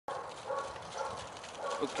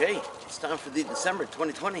Okay, it's time for the December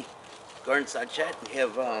 2020 Gardenside chat. We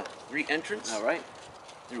have 3 entrants. All right.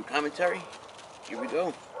 Through commentary. Here we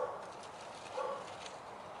go.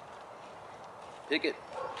 Pick it.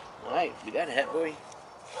 All right, we got a hat boy.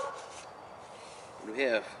 What do we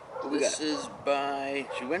have? This is by,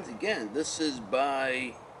 she wins again. This is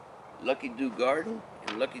by Lucky Do Garden.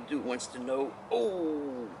 And Lucky Do wants to know,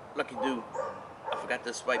 oh, Lucky Do, I forgot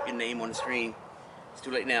to swipe your name on the screen. It's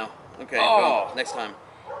too late now. Okay, go. Next time.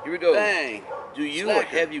 Here we go. Bang. Do you or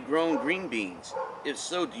have you grown green beans? If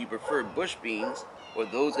so, do you prefer bush beans or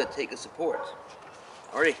those that take a support?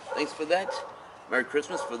 Alrighty, thanks for that. Merry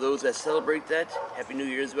Christmas for those that celebrate that. Happy New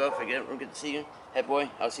Year as well. If I don't get to see you, head boy,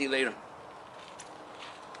 I'll see you later.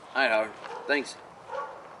 All right, Howard. Thanks.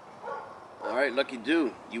 All right, Lucky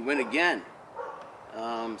Do, you win again.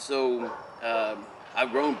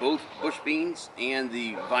 I've grown both bush beans and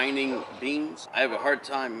the vining beans. I have a hard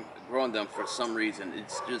time growing them for some reason.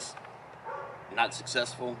 It's just not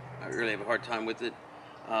successful. I really have a hard time with it.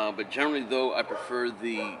 But generally, though, I prefer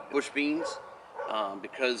the bush beans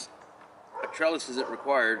because a trellis isn't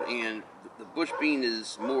required, and the bush bean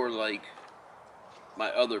is more like my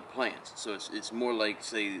other plants. So it's more like,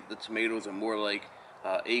 say, the tomatoes are more like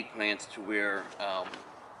eggplants, to where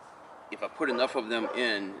if I put enough of them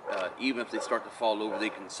in, even if they start to fall over, they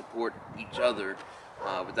can support each other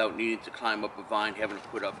without needing to climb up a vine, having to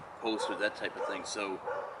put up posts or that type of thing. So,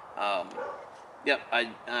 yeah,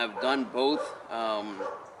 I've done both,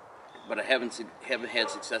 but I haven't had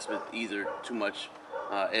success with either too much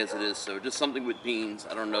as it is. So just something with beans.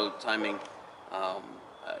 I don't know timing. I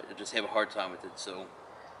just have a hard time with it. So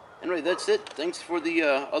anyway, that's it. Thanks for the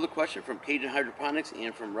other question from Cajun Hydroponics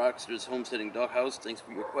and from Rockster's Homesteading Doghouse. Thanks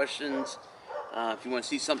for your questions. If you want to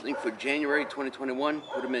see something for January 2021,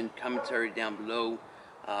 put them in commentary down below,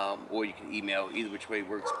 or you can email. Either which way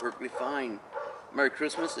works perfectly fine. Merry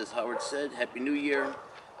Christmas, as Howard said. Happy New Year.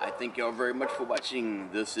 I thank y'all very much for watching.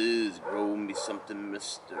 This is Grow Me Something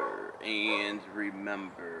Mister. And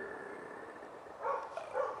remember,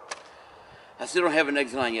 I still don't have an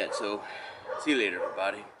exit line yet, so see you later,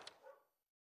 everybody.